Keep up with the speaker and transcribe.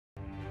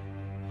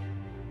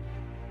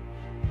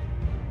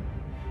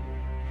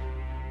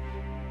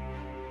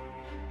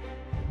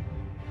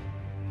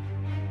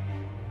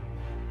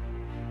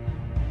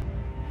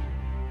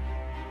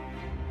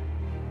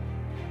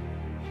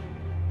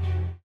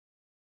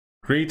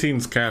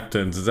Greetings,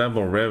 captains. It's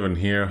Admiral Revan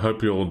here.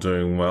 Hope you're all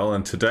doing well.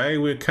 And today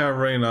we're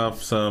covering up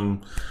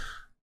some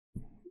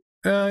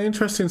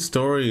interesting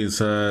stories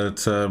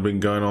that's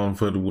been going on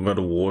for the World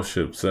of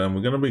Warships. And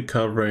we're going to be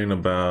covering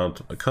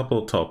about a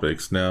couple of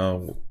topics.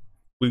 Now,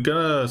 we're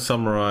going to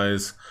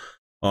summarize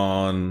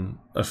on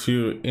a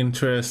few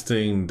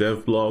interesting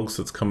dev blogs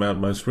that's come out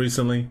most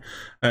recently,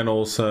 and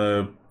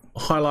also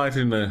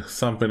highlighting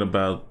something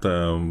about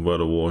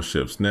World of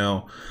Warships.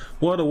 Now,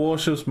 World of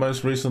Warships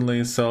most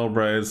recently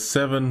celebrated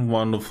 7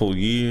 wonderful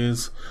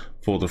years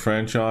for the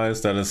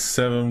franchise. That is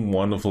 7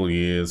 wonderful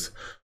years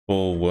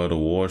for World of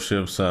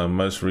Warships.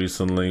 Most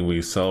recently,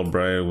 we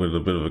celebrated with a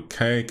bit of a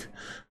cake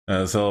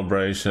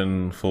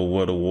celebration for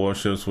World of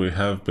Warships. We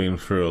have been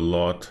through a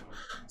lot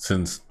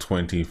since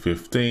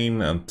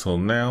 2015 until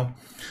now.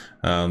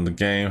 The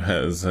game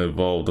has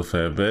evolved a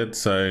fair bit,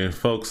 so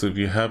folks, if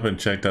you haven't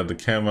checked out the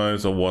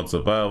camos or what's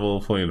available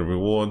for you, the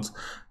rewards,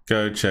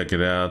 go check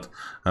it out.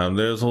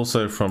 There's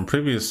also from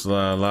previous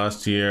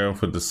last year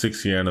for the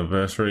 6-year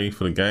anniversary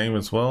for the game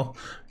as well.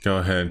 Go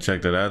ahead and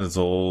check that out. It's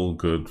all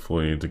good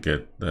for you to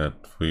get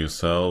that for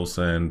yourselves.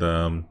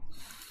 And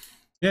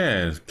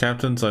yeah,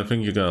 captains, I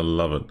think you're gonna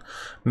love it.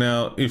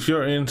 Now, if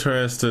you're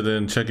interested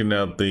in checking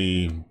out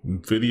the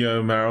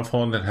video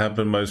marathon that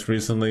happened most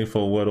recently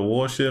for World of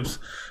Warships,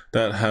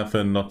 that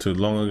happened not too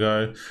long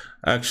ago.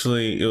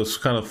 Actually, it was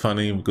kind of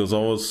funny because I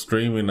was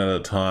streaming at the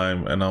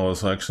time and I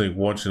was actually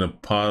watching a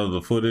part of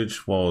the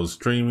footage while I was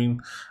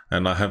streaming,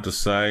 and I have to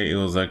say it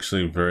was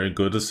actually very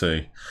good to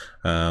see.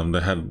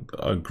 They had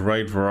a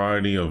great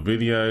variety of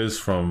videos,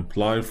 from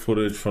live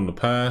footage from the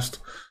past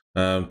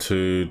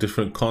to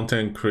different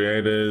content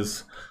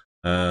creators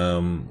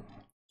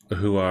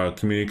who are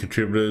community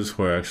contributors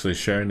who are actually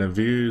sharing their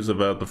views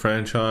about the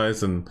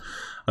franchise, and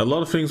a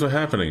lot of things were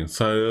happening,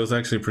 so it was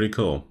actually pretty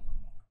cool.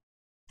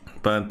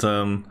 But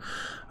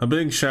a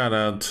big shout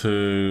out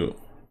to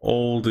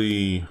all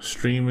the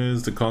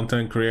streamers, the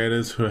content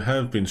creators who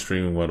have been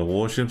streaming World of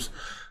Warships.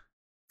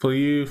 For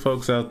you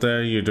folks out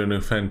there, you're doing a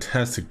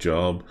fantastic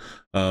job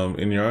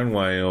in your own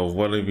way of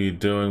whatever you're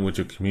doing with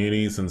your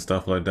communities and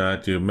stuff like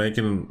that. You're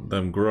making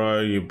them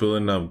grow, you're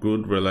building up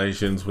good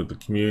relations with the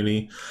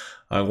community.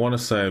 I want to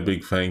say a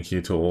big thank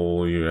you to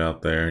all you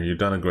out there. You've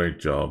done a great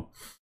job.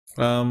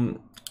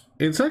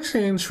 It's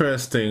actually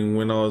interesting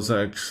when I was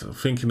actually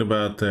thinking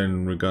about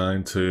then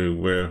regarding to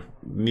we're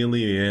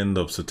nearly the end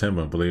of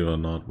September, believe it or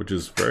not, which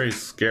is very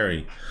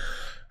scary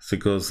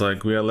because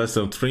like we are less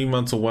than 3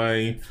 months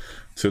away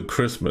to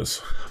Christmas.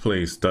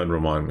 Please don't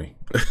remind me.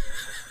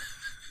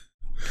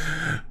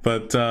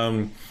 But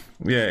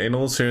yeah, in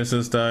all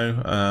seriousness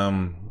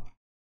though,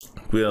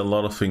 we have a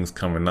lot of things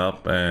coming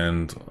up,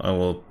 and I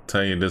will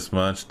tell you this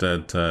much,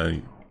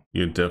 that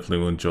you definitely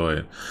will enjoy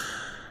it.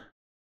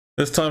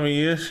 This time of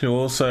year, you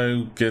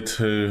also get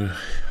to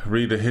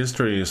read the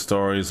history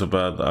stories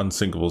about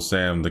Unsinkable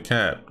Sam the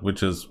Cat,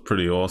 which is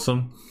pretty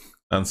awesome.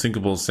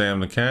 Unsinkable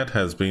Sam the Cat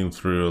has been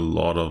through a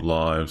lot of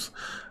lives,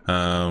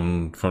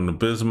 from the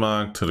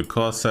Bismarck to the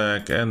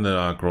Cossack and the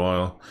Ark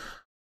Royal.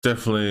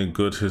 Definitely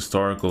good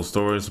historical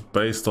stories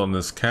based on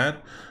this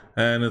cat,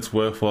 and it's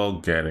worthwhile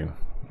getting.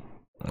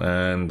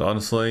 And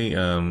honestly,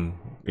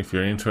 if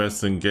you're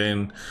interested in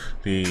getting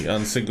the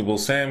Unsinkable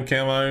Sam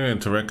camo and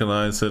to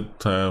recognize it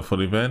for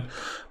the event,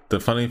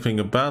 the funny thing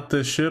about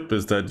this ship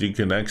is that you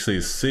can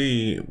actually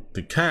see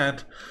the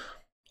cat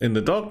in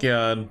the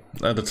dockyard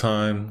at the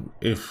time.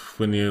 If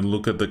when you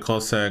look at the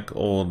Cossack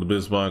or the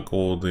Bismarck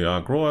or the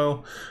Ark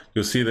Royal,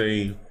 you'll see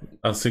the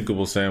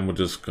Unsinkable Sam will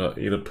just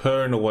either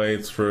purring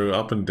away through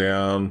up and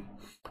down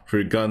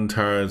through gun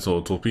turrets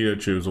or torpedo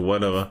tubes or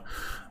whatever,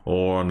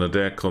 or on the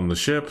deck on the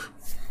ship.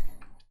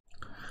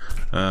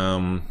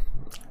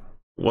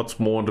 What's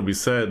more to be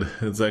said,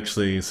 it's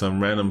actually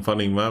some random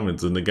funny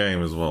moments in the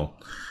game as well,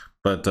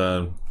 but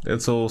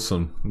it's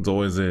awesome. It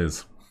always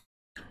is.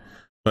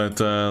 But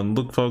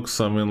look folks,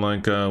 I mean,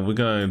 like we're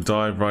gonna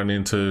dive right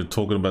into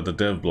talking about the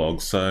dev blog,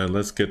 so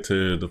let's get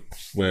to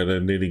where the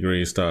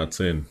nitty-gritty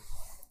starts in.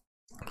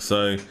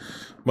 So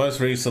most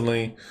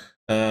recently,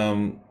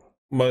 World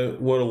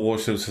of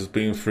Warships has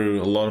been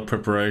through a lot of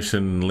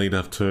preparation lead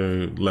up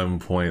to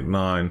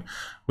 11.9,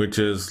 which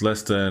is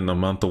less than a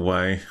month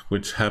away,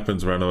 which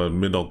happens around about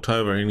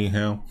mid-October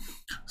anyhow.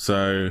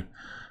 So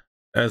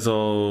as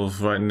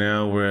of right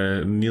now,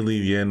 we're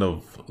nearly the end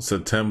of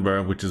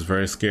September, which is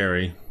very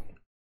scary,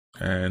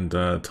 and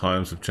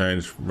times have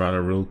changed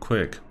rather real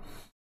quick.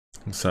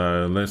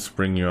 So let's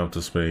bring you up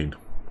to speed.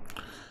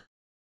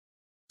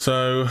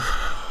 So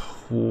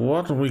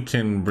what we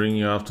can bring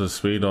you up to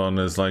speed on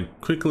is like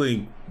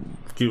quickly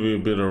give you a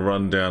bit of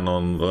rundown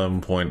on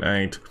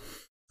 11.8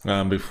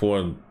 before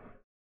it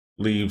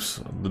leaves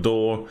the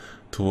door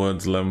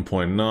towards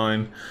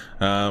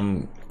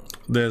 11.9.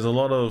 There's a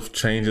lot of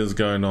changes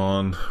going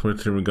on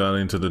with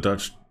regarding to the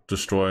Dutch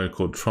destroyer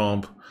called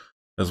Tromp,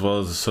 as well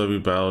as the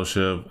Soviet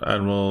battleship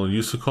Admiral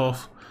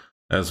Yusukov,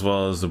 as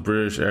well as the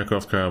British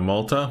aircraft carrier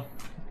Malta.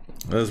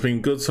 There's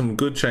been some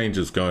good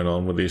changes going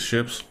on with these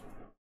ships.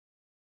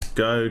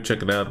 Go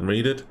check it out and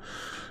read it.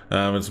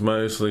 It's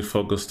mostly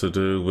focused to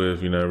do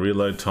with, you know,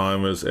 reload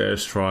timers,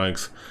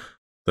 airstrikes,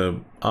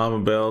 the armor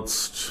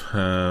belts,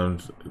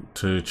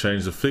 to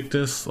change the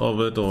thickness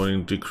of it or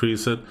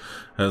decrease it,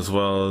 as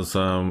well as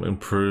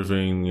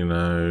improving, you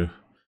know,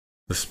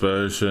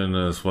 dispersion,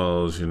 as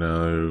well as, you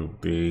know,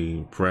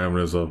 the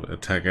parameters of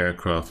attack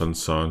aircraft and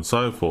so on and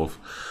so forth.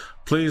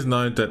 Please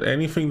note that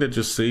anything that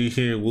you see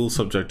here will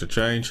subject to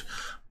change,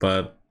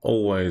 but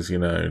always, you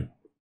know,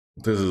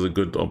 this is a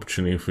good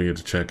opportunity for you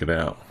to check it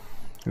out.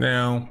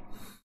 Now,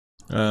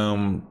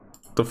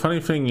 the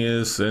funny thing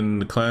is, in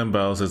the clan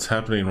battles that's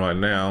happening right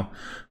now,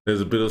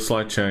 there's a bit of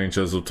slight change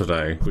as of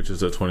today, which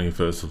is the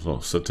 21st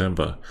of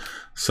September.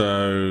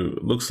 So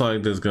looks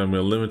like there's going to be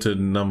a limited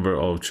number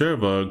of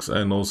cherubs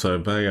and also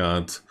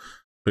bayards,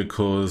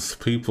 because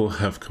people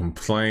have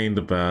complained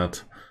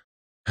about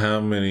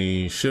how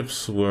many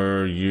ships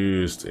were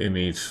used in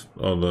each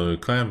of the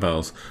clan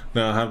battles.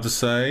 Now I have to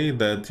say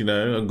that, you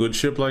know, a good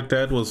ship like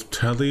that was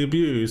totally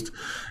abused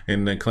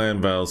in the clan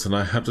battles, and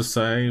I have to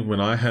say, when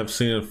I have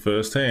seen it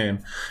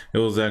firsthand, it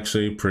was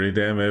actually pretty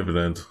damn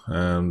evident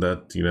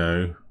that, you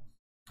know,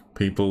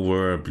 people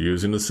were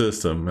abusing the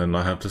system. And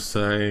I have to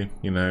say,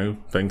 you know,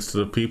 thanks to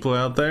the people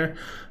out there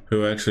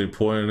who actually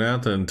pointed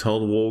out and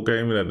told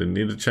Wargaming that they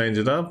need to change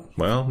it up,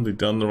 well, they've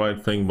done the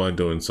right thing by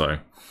doing so.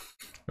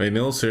 In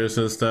all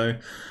seriousness though,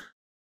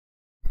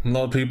 a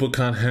lot of people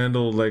can't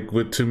handle, like,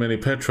 with too many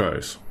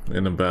Petros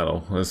in a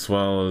battle, as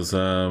well as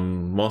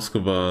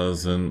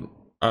Moskvas and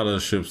other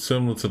ships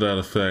similar to that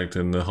effect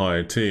in the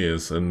higher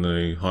tiers, in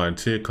the higher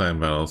tier clan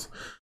battles.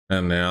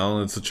 And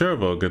now it's a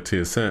Cherubog at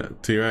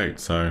tier 8,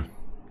 so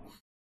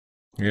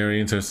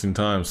very interesting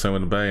times. Same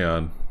with the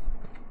Bayard.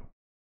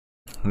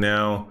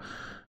 Now,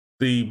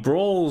 the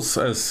brawls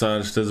as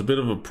such, there's a bit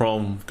of a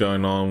problem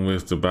going on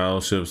with the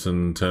battleships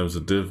in terms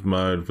of div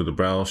mode for the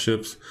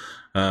battleships.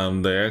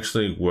 They're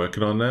actually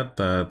working on that.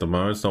 At the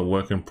moment, it's not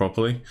working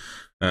properly.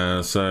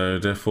 So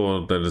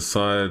therefore, they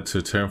decided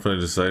to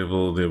temporarily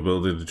disable the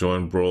ability to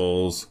join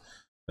brawls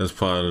as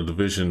part of the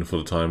division for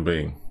the time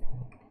being.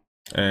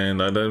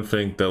 And I don't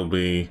think they'll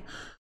be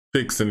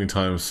fixed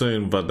anytime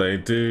soon, but they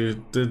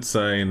did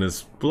say in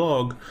this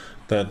blog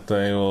that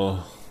they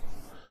will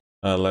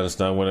let us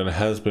know when it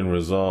has been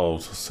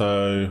resolved.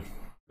 So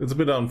it's a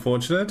bit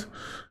unfortunate,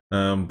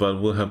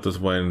 but we'll have to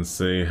wait and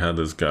see how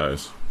this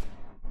goes.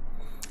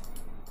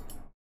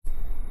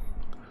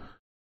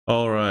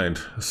 Alright,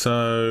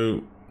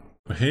 so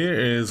here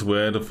is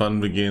where the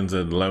fun begins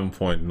at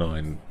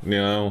 11.9.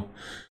 Now,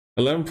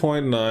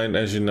 11.9,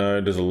 as you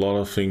know, there's a lot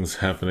of things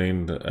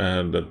happening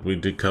that we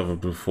did cover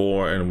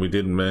before, and we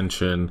did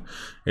mention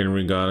in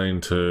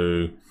regarding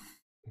to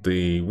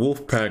the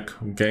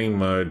Wolfpack game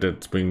mode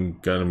that's going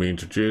to be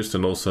introduced,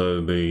 and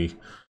also the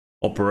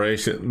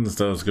operations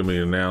that was going to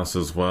be announced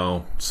as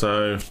well.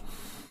 So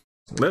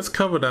let's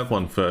cover that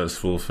one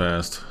first real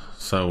fast,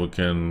 so we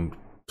can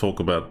talk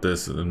about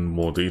this in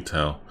more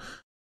detail.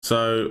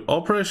 So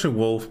Operation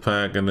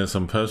Wolfpack, and there's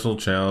some personal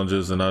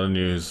challenges and other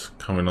news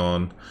coming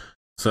on.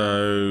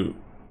 So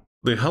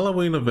the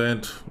Halloween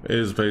event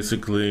is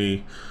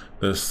basically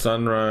the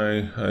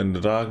Sunray and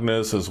the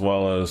Darkness, as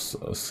well as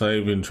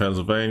Save in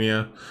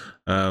Transylvania.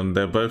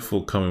 They're both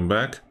all coming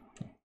back,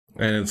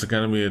 and it's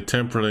going to be a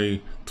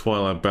temporary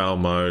Twilight Battle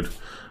mode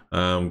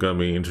going to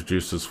be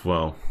introduced as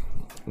well,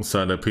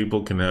 so that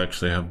people can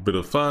actually have a bit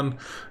of fun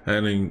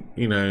and,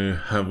 you know,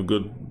 have a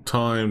good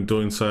time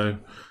doing so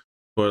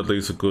for at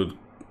least a good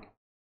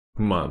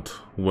month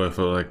worth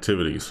of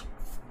activities.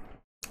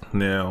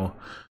 Now,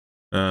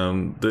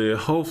 the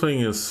whole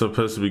thing is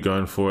supposed to be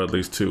going for at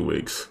least 2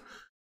 weeks,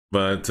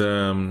 but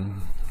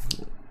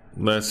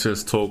let's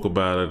just talk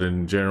about it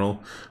in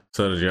general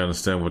so that you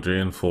understand what you're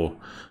in for.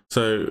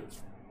 So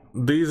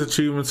these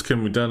achievements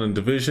can be done in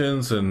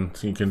divisions, and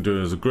you can do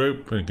it as a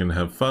group and you can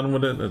have fun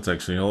with it. It's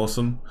actually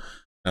awesome.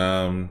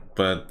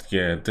 But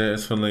yeah,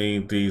 definitely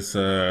these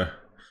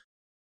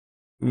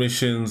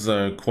missions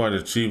are quite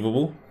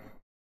achievable.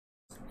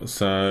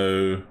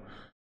 So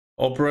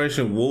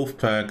Operation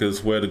Wolfpack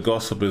is where the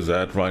gossip is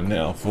at right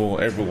now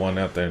for everyone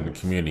out there in the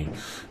community.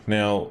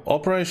 Now,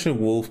 Operation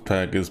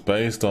Wolfpack is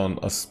based on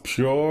a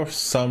pure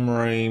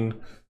submarine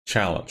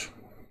challenge.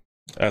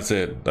 That's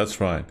it. That's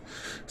right.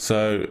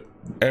 So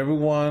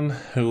everyone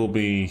who will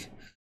be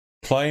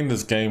playing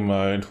this game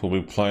mode will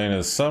be playing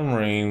as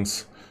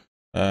submarines,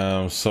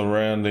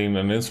 surrounding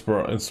an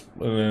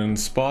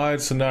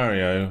inspired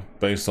scenario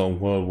based on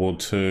World War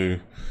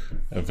II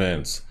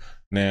events.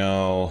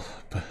 Now,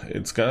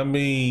 it's going to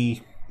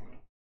be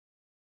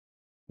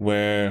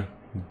where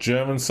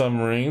German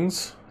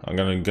submarines are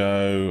going to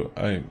go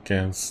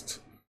against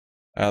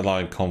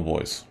Allied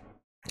convoys.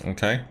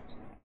 Okay?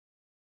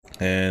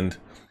 And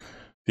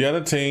the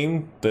other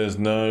team, there's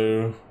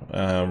no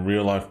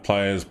real life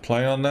players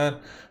playing on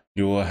that.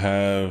 You will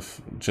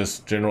have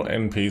just general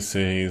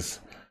NPCs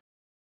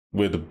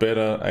with a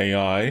better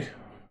AI,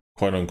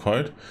 quote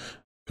unquote,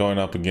 going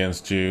up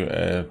against you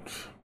at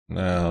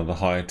the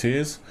higher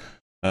tiers.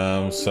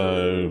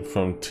 So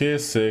from tier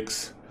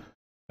 6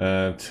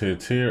 to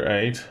tier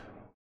 8,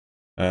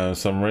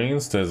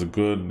 submarines. There's a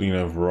good,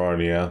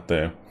 variety out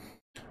there.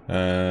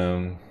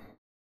 There'll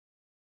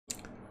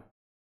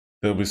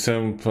be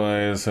 7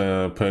 players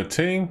per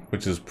team,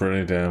 which is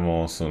pretty damn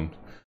awesome.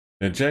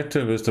 The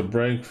objective is to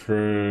break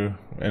through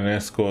and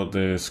escort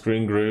the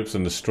screen groups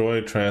and destroy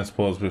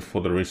transports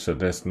before they reach their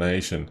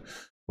destination,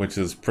 which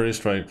is pretty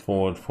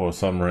straightforward for a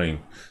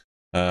submarine.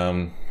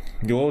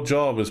 Your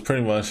job is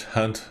pretty much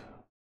hunt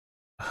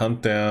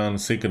down,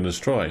 seek and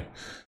destroy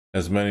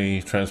as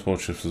many transport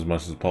ships as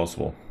much as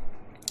possible.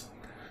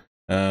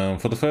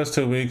 For the first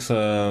 2 weeks,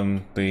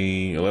 the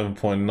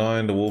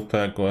 11.9, the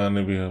Wolfpack will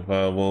only be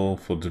available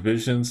for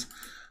divisions.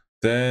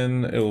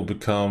 Then it will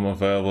become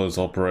available as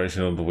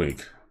Operation of the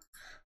Week,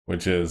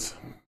 which is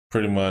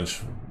pretty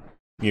much,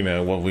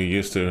 what we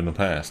used to in the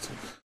past.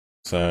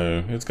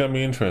 So it's going to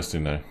be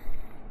interesting though.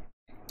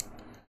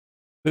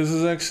 This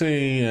is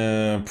actually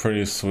a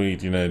pretty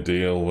sweet,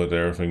 deal with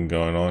everything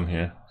going on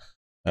here.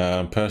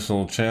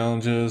 Personal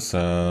challenges.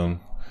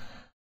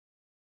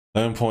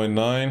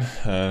 11.9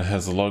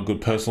 has a lot of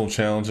good personal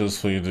challenges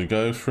for you to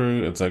go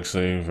through. It's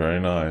actually very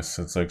nice.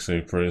 It's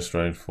actually pretty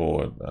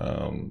straightforward.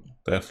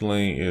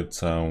 Definitely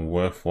it's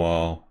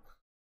worthwhile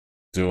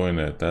doing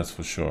it, that's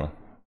for sure.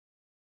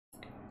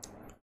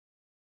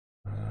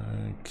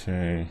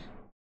 Okay.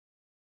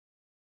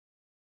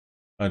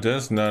 I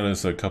just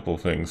noticed a couple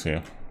things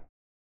here.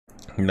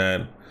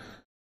 That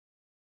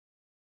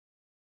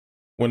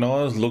when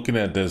I was looking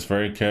at this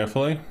very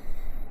carefully,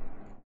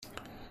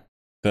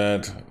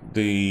 that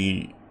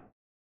the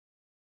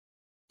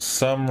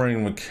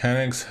submarine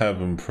mechanics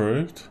have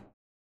improved,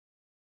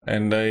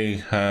 and they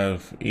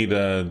have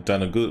either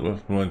done a good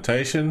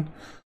implementation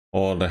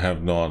or they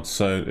have not.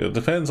 So it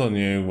depends on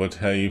you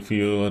how you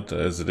feel it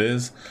as it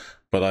is,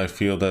 but I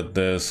feel that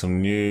there's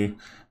some new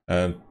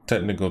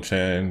technical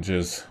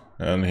changes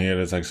and here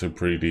that's actually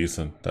pretty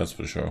decent, that's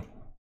for sure.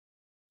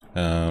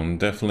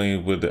 Definitely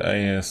with the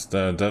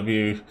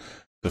ASW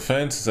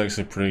defense is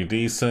actually pretty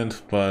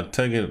decent, but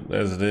take it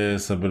as it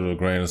is, a bit of a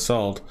grain of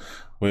salt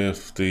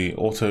with the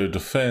auto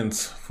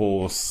defense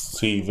for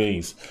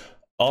CVs.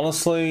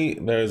 Honestly,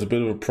 there's a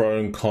bit of a pro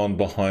and con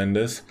behind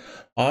this.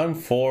 I'm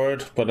for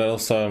it, but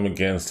also I'm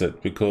against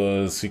it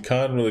because you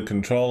can't really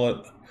control it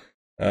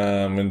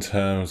in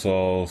terms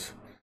of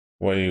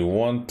where you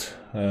want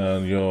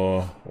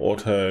your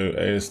auto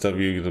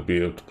ASW to be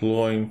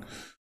deploying.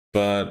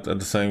 But at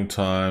the same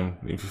time,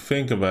 if you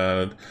think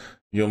about it,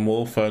 you're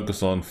more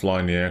focused on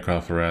flying the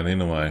aircraft around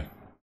anyway.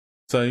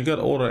 So you got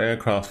all the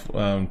aircraft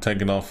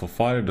taken off for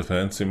fighter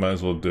defense, you might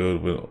as well do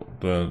it with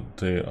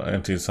the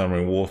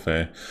anti-submarine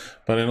warfare.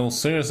 But in all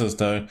seriousness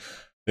though,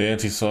 the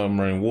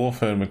anti-submarine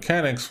warfare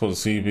mechanics for the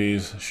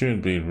CVs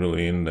shouldn't be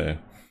really in there.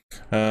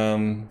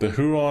 The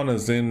Huron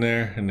is in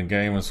there in the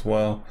game as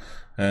well,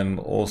 and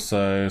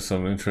also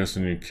some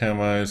interesting new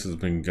camos has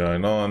been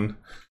going on.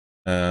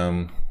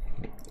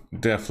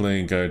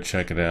 Definitely go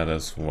check it out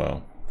as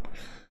well.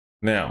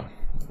 Now,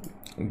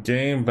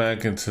 getting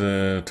back into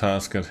the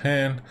task at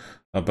hand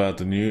about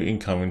the new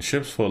incoming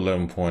ships for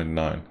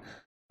 11.9.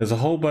 There's a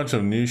whole bunch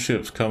of new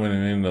ships coming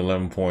in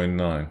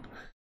 11.9.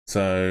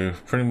 So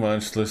pretty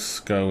much let's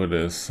go with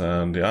this.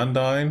 The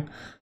Undying,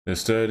 the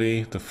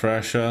Sturdy, the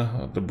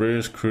Thrasher, the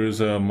British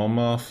cruiser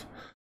Monmouth,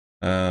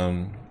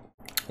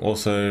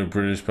 also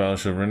British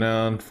Battleship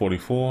Renown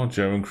 44,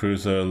 German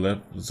cruiser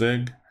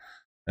Leipzig,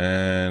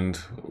 and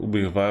will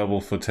be available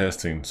for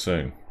testing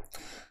soon.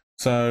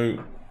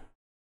 So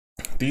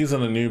these are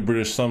the new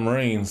British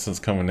submarines that's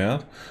coming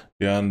out,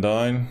 the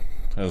Undying,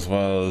 as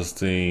well as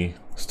the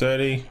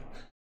Sturdy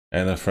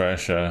and the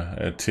Thrasher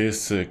at tier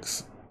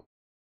 6,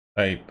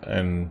 8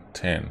 and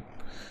 10.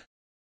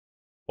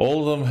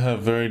 All of them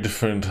have very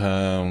different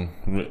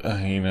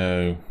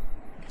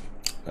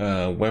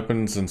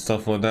weapons and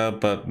stuff like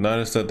that, but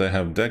notice that they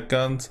have deck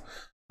guns.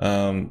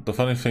 The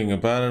funny thing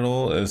about it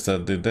all is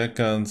that the deck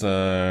guns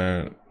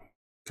are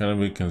going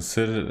to be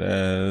considered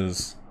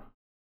as,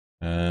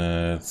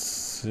 let's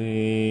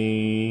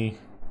see,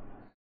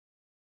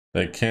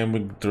 they can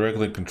be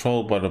directly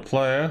controlled by the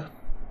player,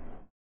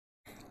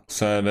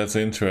 so that's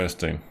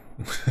interesting.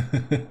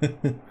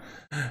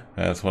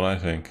 That's what I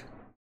think.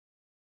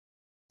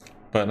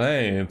 But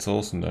hey, it's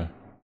awesome though.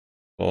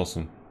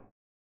 Awesome.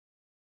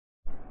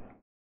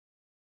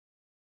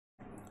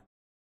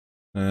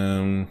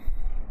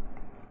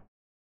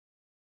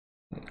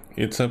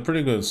 It's a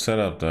pretty good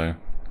setup though.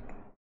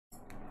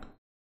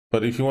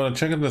 But if you want to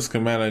check out the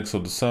schematics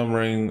of the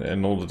submarine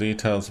and all the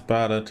details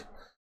about it,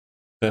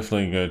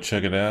 definitely go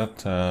check it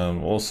out.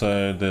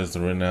 Also, there's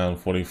the Renown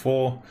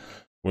 44,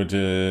 which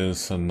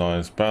is a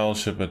nice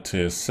battleship at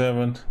tier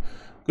 7.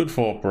 Good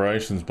for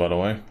operations, by the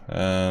way.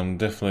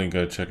 Definitely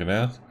go check it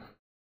out.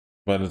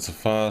 But it's a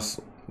fast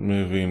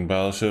moving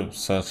battleship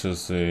such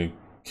as the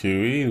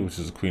QE, which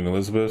is Queen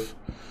Elizabeth.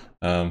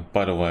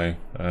 By the way,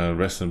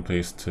 rest in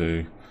peace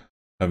to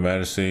Her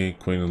Majesty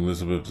Queen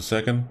Elizabeth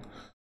II,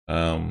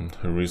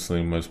 who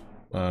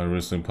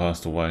recently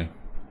passed away.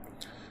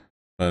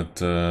 But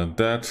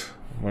that,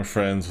 my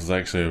friends, was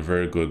actually a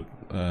very good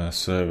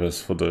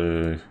service for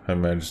Her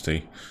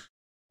Majesty,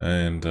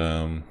 and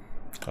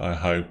I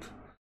hope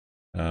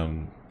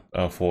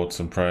our thoughts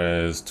and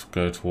prayers to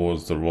go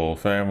towards the royal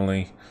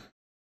family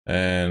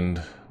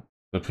and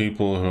the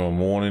people who are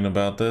mourning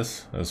about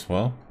this as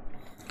well.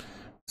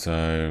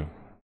 So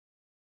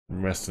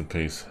rest in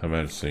peace, Her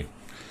Majesty.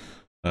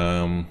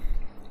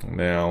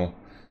 Now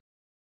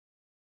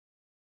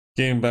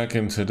getting back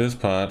into this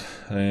part,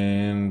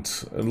 and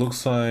it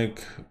looks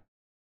like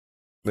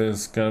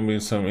there's going to be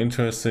some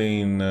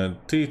interesting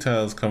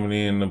details coming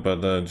in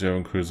about the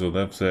German cruiser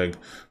Leipzig.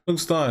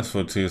 Looks nice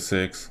for tier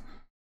 6.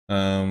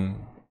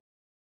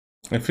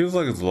 It feels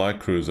like it's a light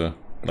cruiser,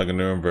 like a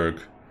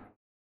Nuremberg,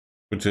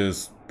 which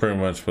is pretty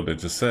much what they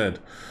just said,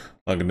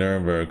 like a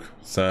Nuremberg.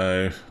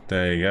 So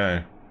there you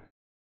go.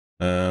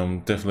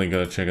 Definitely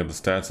gotta check out the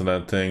stats of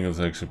that thing. It's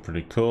actually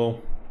pretty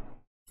cool.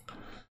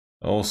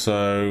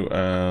 Also,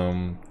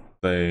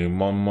 the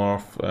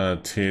Monmouth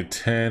tier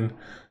 10.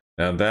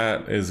 Now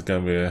that is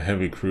gonna be a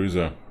heavy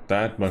cruiser.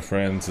 That, my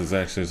friends, is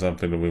actually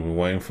something that we've been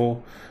waiting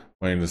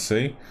to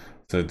see.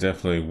 So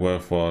definitely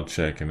worthwhile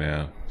checking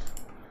out.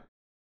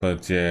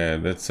 But yeah,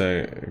 let's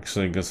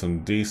actually get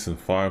some decent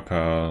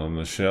firepower on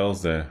the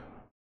shells there.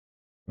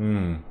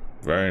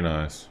 Very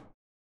nice.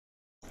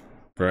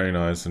 Very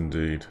nice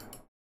indeed.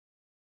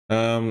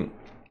 It's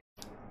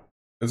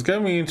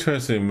going to be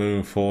interesting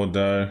moving forward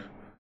though,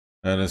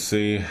 and to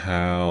see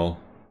how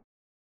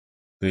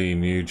the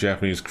new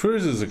Japanese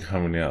cruisers are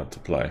coming out to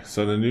play.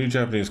 So the new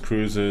Japanese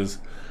cruisers,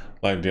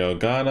 like the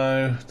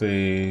Ogano,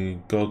 the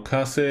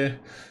Gokase,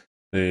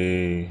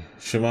 the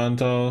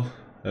Shimanto,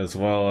 as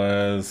well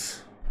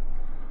as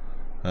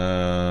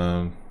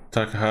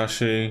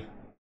Takahashi,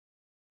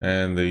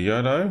 and the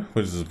Yodo,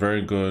 which is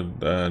very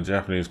good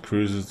Japanese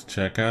cruisers to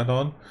check out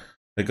on.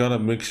 They got a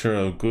mixture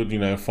of good,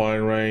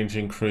 fire range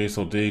increase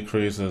or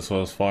decrease, as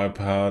well as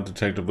firepower,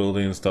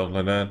 detectability and stuff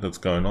like that that's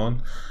going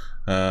on.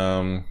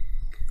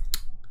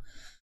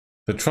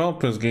 The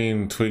Trump is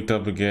getting tweaked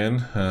up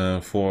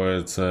again for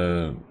its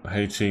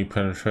HE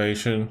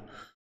penetration,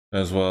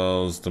 as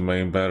well as the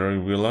main battery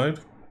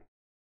reload.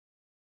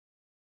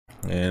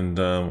 And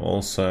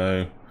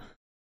also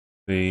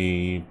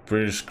the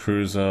British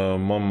cruiser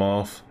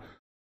Monmouth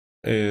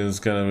is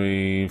going to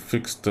be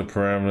fixed the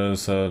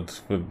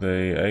parameters with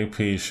the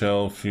AP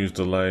shell fuse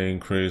delay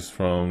increased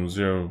from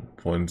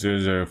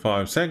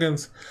 0.005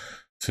 seconds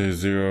to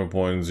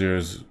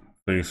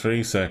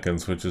 0.033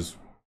 seconds, which is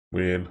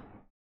weird.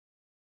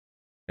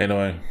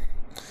 Anyway,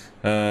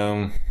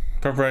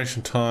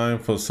 preparation time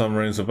for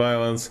submarine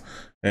surveillance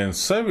and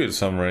Soviet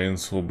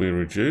submarines will be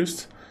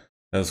reduced,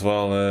 as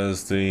well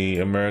as the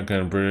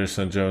American, British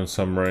and German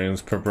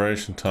submarines.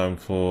 Preparation time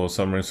for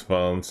submarine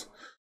surveillance,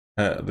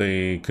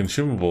 the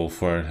consumable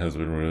for it has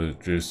been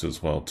reduced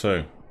as well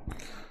too.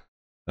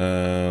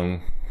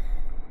 The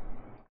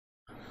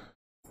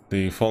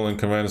following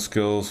commander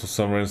skills for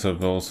submarines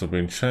have also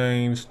been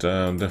changed.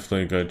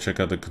 Definitely go check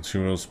out the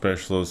consumable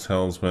specialist,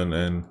 helmsman,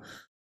 and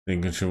the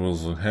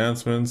consumables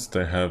enhancements.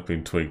 They have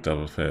been tweaked up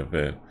a fair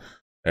bit.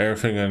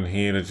 Everything in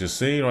here that you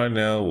see right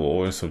now will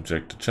always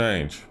subject to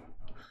change.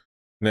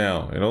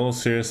 Now, in all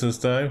seriousness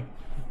though,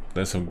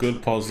 there's some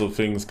good positive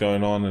things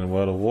going on in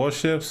World of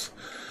Warships.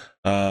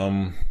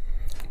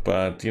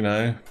 But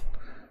it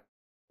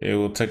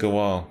will take a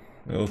while.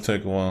 It will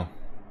take a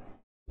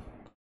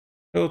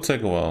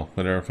while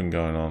with everything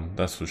going on,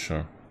 that's for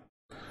sure.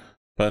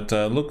 But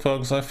look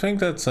folks, I think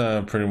that's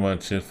pretty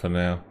much it for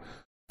now.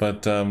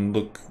 But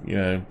look,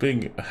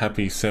 big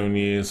happy 7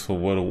 years for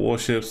World of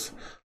Warships.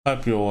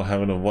 Hope you're all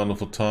having a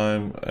wonderful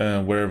time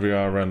wherever you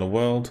are around the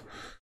world.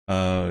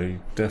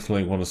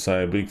 Definitely want to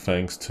say a big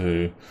thanks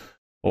to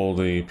all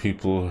the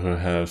people who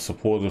have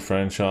supported the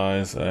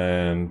franchise,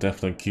 and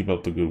definitely keep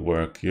up the good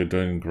work. You're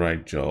doing a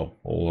great job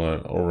all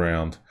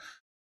around.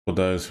 For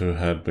those who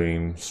had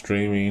been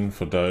streaming,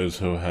 for those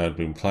who had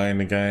been playing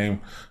the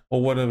game,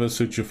 or whatever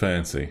suits your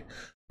fancy.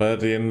 But at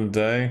the end of the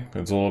day,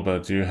 it's all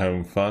about you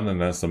having fun,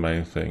 and that's the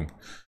main thing.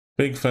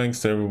 Big thanks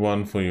to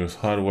everyone for your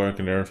hard work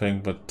and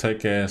everything, but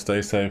take care,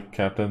 stay safe,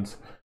 captains,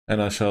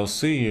 and I shall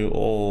see you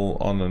all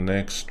on the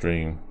next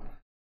stream,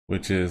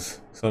 which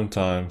is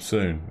sometime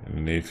soon in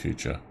the near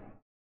future.